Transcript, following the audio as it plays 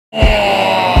Happy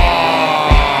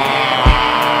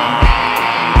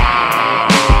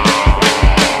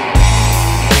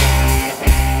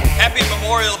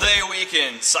Memorial Day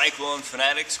weekend, Cyclone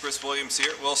fanatics. Chris Williams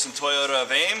here at Wilson Toyota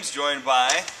of Ames, joined by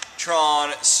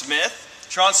Tron Smith.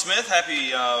 Tron Smith,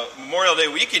 happy Memorial Day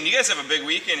weekend. You guys have a big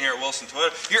weekend here at Wilson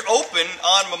Toyota. You're open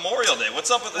on Memorial Day.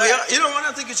 What's up with that? Well, you know what?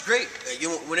 I think it's great.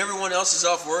 When everyone else is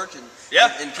off work and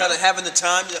kind of having the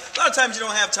time. A lot of times you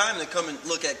don't have time to come and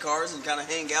look at cars and kind of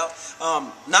hang out.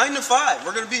 9 to 5.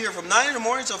 We're going to be here from 9 in the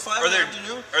morning till 5 in the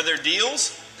afternoon. Are there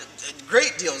deals?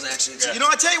 Great deals, actually. Yeah. You know,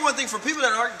 I tell you one thing, for people that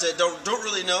don't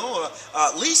really know,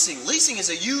 leasing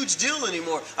is a huge deal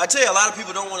anymore. I tell you, a lot of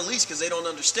people don't want to lease because they don't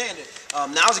understand it.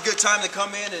 Now's a good time to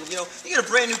come in and, you get a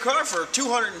brand new car for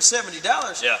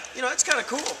 $270. Yeah. It's kind of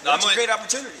cool. It's a great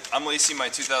opportunity. I'm leasing my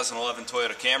 2011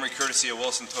 Toyota Camry, courtesy of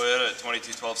Wilson Toyota at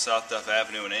 2212 South Duff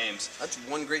Avenue in Ames. That's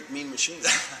one great mean machine.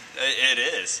 It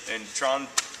is. And Tron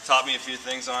taught me a few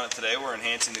things on it today. We're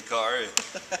enhancing the car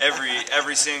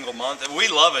every single month. And we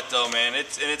love it though, man.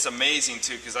 It's amazing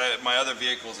too, because my other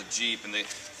vehicle is a Jeep, and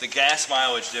the gas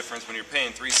mileage difference when you're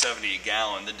paying $3.70 a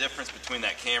gallon, the difference between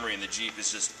that Camry and the Jeep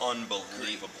is just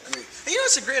unbelievable. Great. And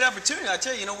it's a great opportunity. I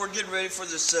tell you, we're getting ready for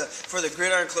this for the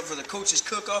Gridiron Club, for the Coaches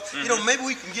Cookoff. Mm-hmm. Maybe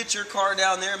we can get your car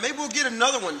down there. Maybe we'll get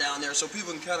another one down there so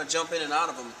people can kind of jump in and out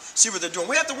of them, see what they're doing.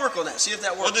 We have to work on that. See if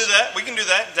that works. We'll do that. We can do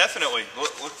that, definitely.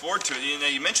 Look forward to it.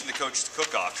 You mentioned the Coaches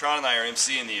Cookoff. Tron and I are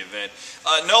emceeing the event.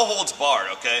 No holds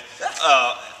barred, okay?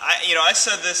 I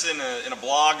said this in a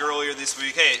blog earlier this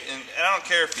week. Hey, and I don't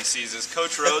care if he sees this.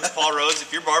 Coach Rhodes, Paul Rhodes,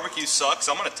 if your barbecue sucks,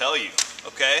 I'm going to tell you,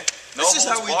 okay? No holds barred. This is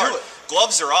how we do it.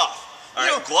 Gloves are off. All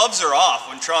right, gloves are off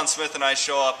when Tron Smith and I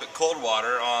show up at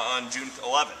Coldwater on June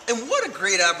 11th. And what a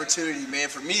great opportunity, man,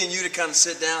 for me and you to kind of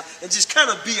sit down and just kind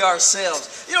of be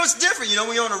ourselves. It's different.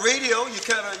 When you're on the radio, you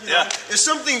kind of, there's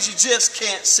some things you just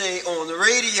can't say on the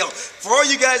radio. For all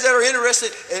you guys that are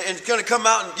interested and going to come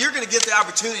out, and you're going to get the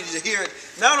opportunity to hear it,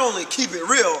 not only keep it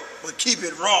real, but keep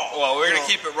it raw. Well, we're going to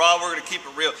keep it raw. We're going to keep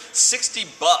it real. $60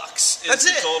 is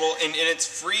the total, and it's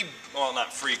free. Well,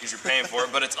 not free because you're paying for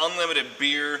it, but it's unlimited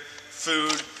beer,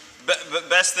 food.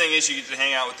 Best thing is you get to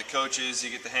hang out with the coaches. You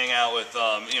get to hang out with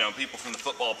people from the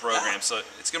football program. So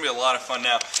it's going to be a lot of fun.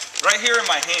 Now, right here in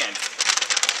my hand,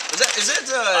 is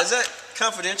that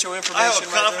confidential information? I have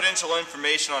confidential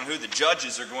information on who the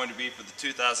judges are going to be for the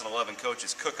 2011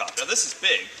 Coaches Cookoff. Now this is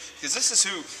big because this is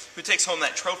who takes home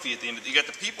that trophy at the end. You got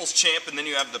the People's Champ, and then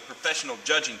you have the Professional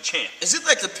Judging Champ. Is it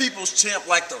like the People's Champ,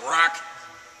 like The Rock?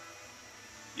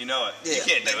 You know it. Yeah. You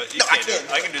can't do it. I can't do it.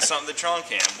 I can do something that Tron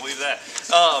can't. Believe that.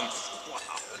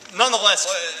 Nonetheless,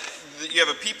 you have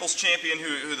a People's Champion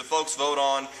who the folks vote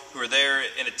on, who are there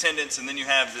in attendance, and then you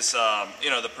have this,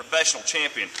 the Professional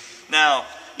Champion. Now,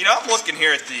 I'm looking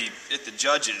here at the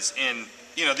judges, and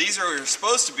these are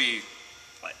supposed to be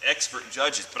like expert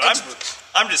judges, but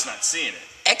I'm just not seeing it.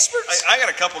 Experts? I got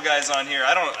a couple guys on here.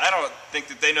 I don't think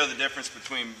that they know the difference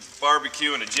between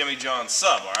barbecue and a Jimmy John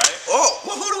sub. All right. Oh,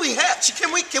 well, who do we have?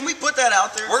 Can we put that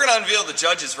out there? We're gonna unveil the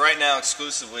judges right now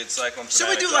exclusively at Cyclone. Should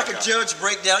we do like a judge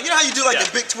breakdown? You know how you do like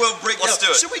the Big 12 breakdown? Let's do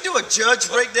it. Should we do a judge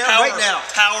breakdown right now?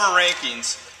 Power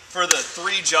rankings for the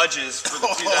 3 judges for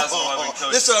the 2011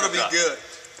 Coaches. This ought to be good.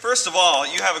 First of all,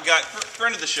 you have a guy,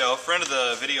 friend of the show, friend of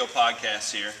the video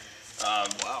podcast here.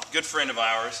 Wow. Good friend of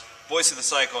ours. Voice of the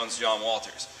Cyclones, John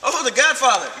Walters. Oh, the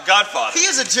Godfather. The Godfather. He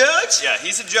is a judge? Yeah,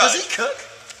 he's a judge. Does he cook?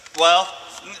 Well,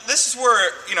 this is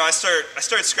where, I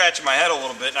started scratching my head a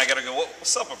little bit, and I got to go,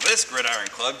 what's up with this Gridiron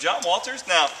Club? John Walters?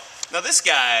 Now this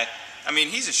guy,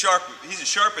 he's as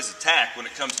sharp as a tack when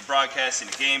it comes to broadcasting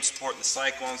the game, supporting the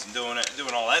Cyclones, and doing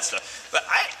all that stuff. But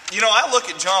I look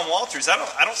at John Walters. I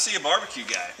don't see a barbecue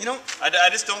guy. I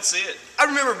just don't see it. I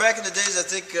remember back in the days, I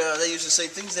think they used to say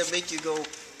things that make you go,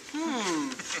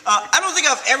 I don't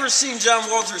think I've ever seen John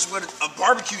Walters with a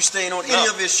barbecue stain on any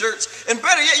of his shirts. And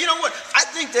better yet, you know what? I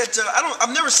think that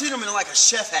I've never seen him in like a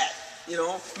chef hat.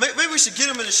 Maybe we should get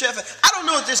him in a chef hat. I don't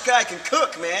know if this guy can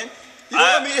cook, man. You know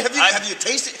what I mean? Have you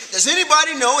tasted? Does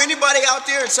anybody know? Anybody out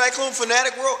there in Cyclone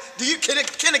fanatic world? Can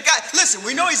a guy? Listen,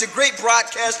 we know he's a great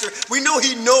broadcaster. We know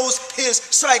he knows his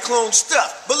Cyclone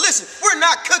stuff. But listen, we're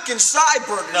not cooking side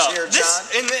burgers here,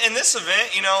 John. In this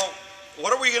event,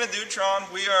 what are we going to do, Tron?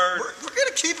 We're going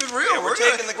to keep it real. Yeah, we're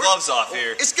taking the gloves off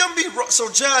here. It's going to be raw.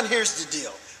 So, John, here's the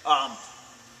deal.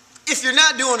 If you're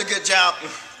not doing a good job,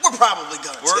 we're probably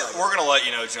going to tell you. We're going to let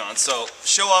you know, John. So,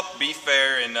 show up, be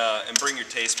fair, and bring your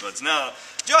taste buds. Now,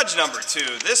 judge number 2.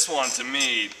 This one, to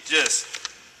me, just...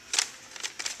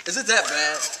 Is it that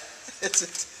bad?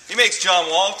 He makes John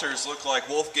Walters look like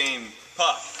Wolfgang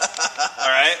Puck. All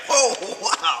right? Oh,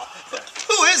 wow.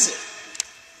 Who is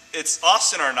it? It's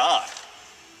Austin Arnott.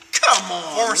 Come on,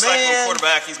 Former man. Cyclone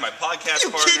quarterback. He's my podcast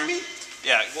partner. Are you kidding me?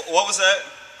 Yeah. What was that?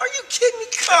 Are you kidding me?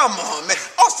 Come on, man.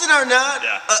 Austin Arnott.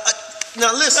 Yeah.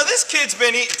 Now listen. Now this kid's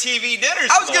been eating TV dinners.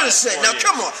 I was for the gonna last say, 4 now years.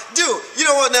 come on, dude. You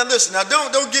know what? Now listen. Now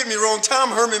don't get me wrong.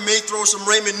 Tom Herman may throw some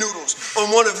ramen noodles on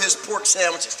one of his pork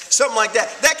sandwiches, something like that.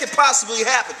 That could possibly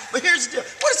happen. But here's the deal.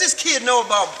 What does this kid know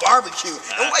about barbecue?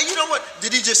 And you know what?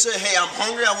 Did he just say, "Hey, I'm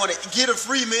hungry. I want to get a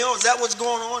free meal"? Is that what's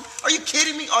going on? Are you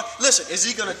kidding me? Listen, is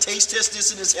he gonna taste test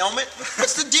this in his helmet?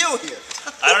 What's the deal here?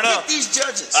 I don't know. Pick these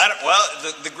judges. Well,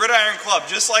 the Gridiron Club,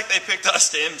 just like they picked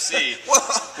us to MC,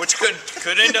 which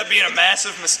could end up being a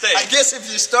massive mistake. I guess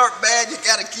if you start bad, you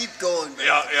gotta keep going, man.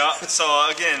 Yeah. So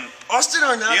again, Austin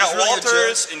Arnott. you got is really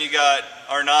Walters and you got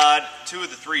Arnott, 2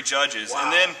 of the 3 judges, Wow.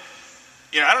 and then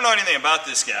I don't know anything about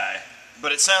this guy,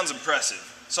 but it sounds impressive.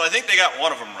 So I think they got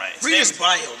one of them right. Read his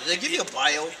bio. Did they give you a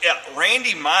bio? Yeah,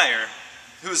 Randy Meyer,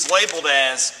 who's labeled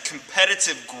as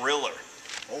competitive griller.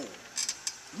 Oh.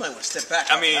 You might want to step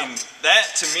back. I mean,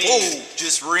 that to me Whoa.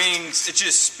 just rings, it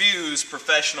just spews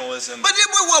professionalism. But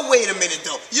well, wait a minute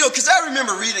though. Because I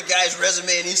remember reading a guy's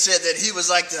resume and he said that he was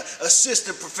like the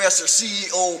assistant professor,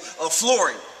 CEO of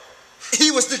flooring. He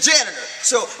was the janitor.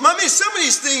 So, I mean, some of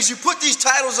these things, you put these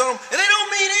titles on them and they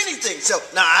don't mean anything. So,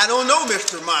 now I don't know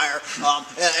Mr. Meyer,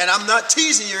 and I'm not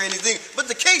teasing you or anything, but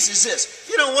the case is this.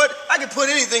 You know what? I can put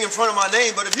anything in front of my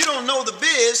name, but if you don't know the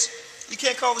biz, you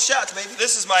can't call the shots, baby.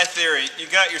 This is my theory. You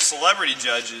got your celebrity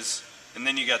judges, and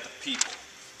then you got the people.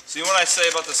 See what I say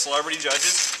about the celebrity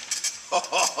judges?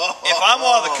 If I'm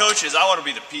one of the coaches, I want to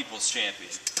be the people's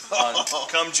champion.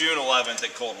 Come June 11th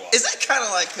at Coldwater. Is that kind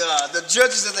of like the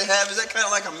judges that they have? Is that kind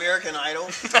of like American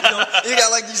Idol? You got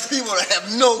like these people that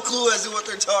have no clue as to what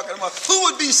they're talking about. Who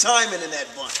would be Simon in that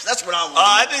bunch? That's what I want.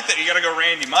 I think that you got to go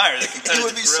Randy Meyer, the competitive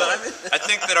would be griller. Simon? I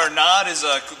think that Arnott is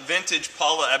a vintage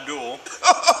Paula Abdul,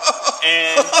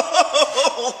 and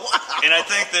and I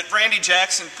think that Randy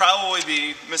Jackson probably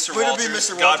be Mr. Would it be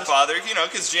Walters' Mr. Walters? godfather.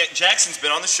 Because Jackson's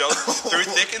been on the show through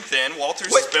thick and thin.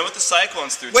 Walters has been with the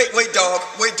Cyclones through. Wait, dog.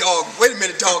 Wait a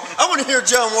minute, dog. I want to hear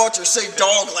John Walters say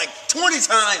 "dog" like 20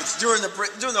 times during the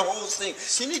whole thing.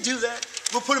 Can you do that?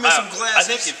 We'll put him in some glasses.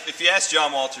 I think if you ask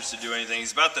John Walters to do anything,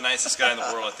 he's about the nicest guy in the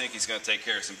world. I think he's going to take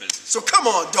care of some business. So come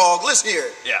on, dog. Let's hear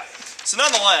it. Yeah. So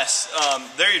nonetheless,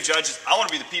 they're your judges. I want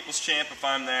to be the people's champ if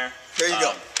I'm there. There you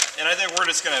go. And I think we're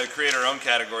just going to create our own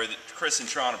category that Chris and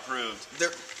Tron approved.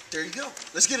 There you go.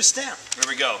 Let's get a stamp. Here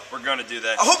we go. We're going to do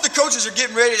that. I hope the coaches are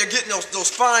getting ready. They're getting those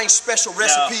fine special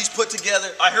recipes put together.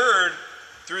 I heard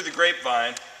through the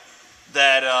grapevine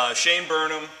that Shane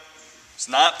Burnham was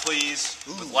not pleased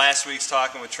with last week's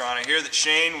Talking with Tron. I hear that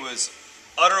Shane was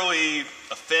utterly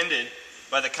offended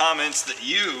by the comments that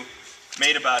you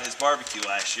made about his barbecue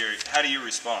last year. How do you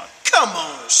respond? Come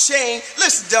on, Shane.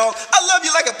 Listen, dog, I love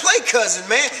you like a play cousin,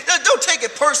 man. Now, don't take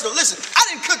it personal. Listen, I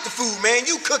didn't cook the food, man.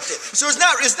 You cooked it. So it's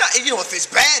not, if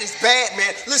it's bad, it's bad,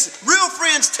 man. Listen, real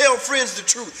friends tell friends the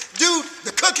truth. Dude,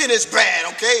 the cooking is bad,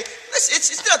 okay?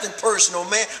 It's nothing personal,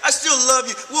 man. I still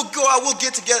love you. We'll go out, we'll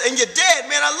get together. And your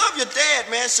dad, man, I love your dad,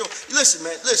 man. So listen,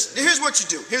 man, listen. Here's what you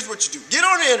do. Get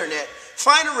on the internet.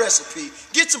 Find a recipe,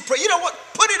 get some, you know what,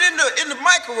 put it in the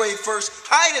microwave first,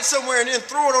 hide it somewhere, and then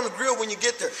throw it on the grill when you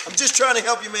get there. I'm just trying to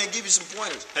help you, man, give you some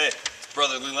pointers. Hey, it's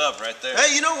brotherly love right there.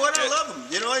 Hey, you know what, I love him.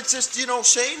 It's just,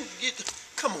 Shane,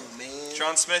 come on, man.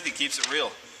 Tron Smith, he keeps it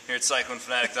real here at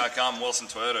CycloneFanatic.com, Wilson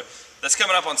Toyota. That's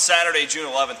coming up on Saturday, June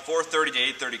 11th, 4:30 to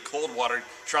 8:30, Coldwater.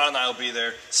 Tron and I will be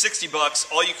there. $60,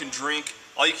 all you can drink,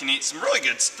 all you can eat, some really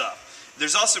good stuff.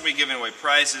 There's also going to be giving away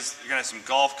prizes. You're going to have some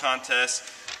golf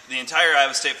contests. The entire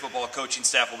Iowa State football coaching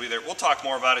staff will be there. We'll talk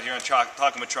more about it here on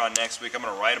Talking with Tron next week. I'm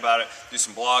going to write about it, do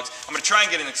some blogs. I'm going to try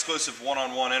and get an exclusive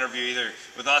one-on-one interview either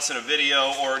with us in a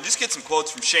video or just get some quotes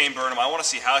from Shane Burnham. I want to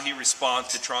see how he responds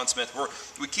to Tron Smith.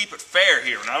 We keep it fair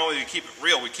here. Not only do we keep it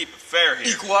real, we keep it fair here.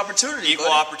 Equal opportunity.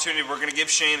 Equal opportunity. We're going to give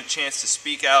Shane a chance to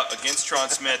speak out against Tron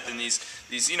Smith and these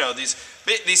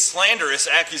slanderous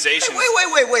accusations. Wait.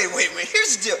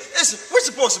 Here's the deal. Listen, we're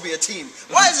supposed to be a team.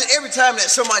 Why is it every time that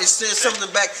somebody says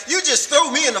something back, you just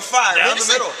throw me in the fire, Down man? the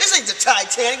middle. This ain't the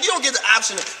Titanic. You don't get the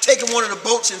option of taking one of the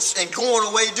boats and going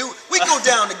away, dude. We go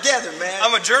down together, man.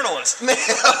 I'm a journalist. Man,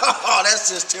 that's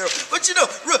just terrible. But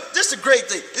this is a great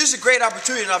thing. This is a great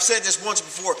opportunity, and I've said this once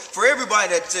before, for everybody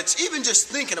that's even just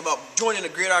thinking about joining the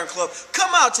Gridiron Club, come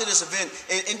out to this event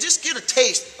and just get a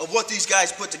taste of what these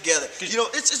guys put together.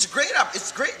 It's a great opportunity.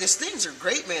 It's great. These things are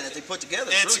great, man, that they put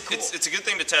together. It's really cool. It's a good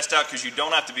thing to test out because you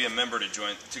don't have to be a member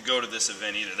to go to this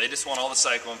event either. They just want all the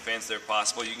Cyclone fans there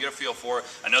possible. You can get a feel for it.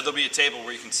 I know there'll be a table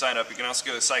where you can sign up. You can also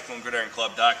go to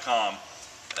CycloneGridironClub.com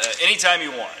anytime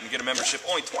you want and get a membership.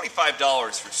 Only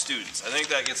 $25 for students. I think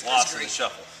that gets lost in the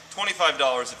shuffle.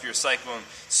 $25 if you're a Cyclone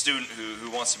student who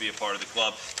wants to be a part of the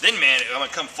club. Then, man,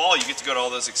 come fall, you get to go to all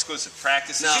those exclusive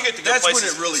practices. Now, you get to go that's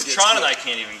places when it really gets Tron good. and I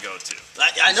can't even go to.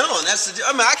 I know, and that's the.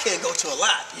 I mean, I can't go to a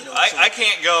lot. You know, I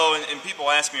can't go, and people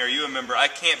ask me, "Are you a member?" I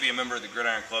can't be a member of the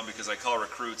Gridiron Club because I call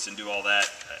recruits and do all that.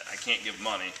 I can't give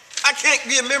money. I can't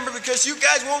be a member because you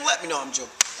guys won't let me. No, I'm joking.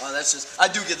 That's just. I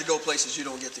do get to go places you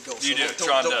don't get to go. You so do.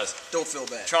 Tron does. Don't feel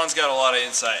bad. Tron's got a lot of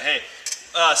insight. Hey,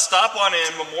 stop on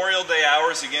in. Memorial Day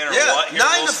hours again, or what? Here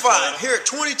 9 to 5 here at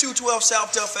 2212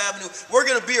 South Duff Avenue. We're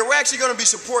actually going to be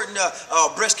supporting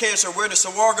breast cancer awareness.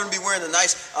 So we're all going to be wearing the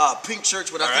nice pink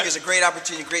shirts, which I think is a great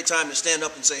opportunity, great time to stand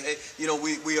up and say, hey, you know,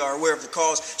 we are aware of the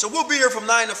cause. So we'll be here from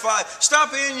 9 to 5.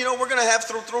 Stop in. You know, we're going to have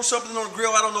throw something on the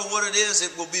grill. I don't know what it is.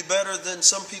 It will be better than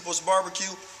some people's barbecue.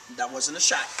 That wasn't a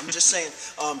shot. I'm just saying.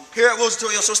 Here at Wilson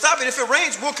Toyota. So stop it. If it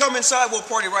rains, we'll come inside. We'll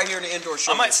party right here in the indoor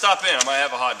show. I might stop in. I might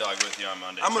have a hot dog with you on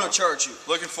Monday. I'm going to charge you.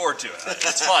 Looking forward to it.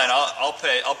 It's fine. I'll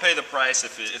pay. I'll pay the price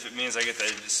if it means I get to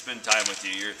spend time with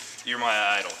you. You're my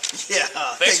idol. Yeah.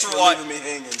 Thanks for leaving me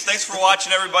hanging. Thanks for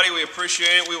watching, everybody. We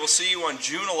appreciate it. We will see you on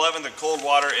June 11th at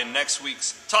Coldwater in next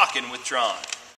week's Talkin' with Tron.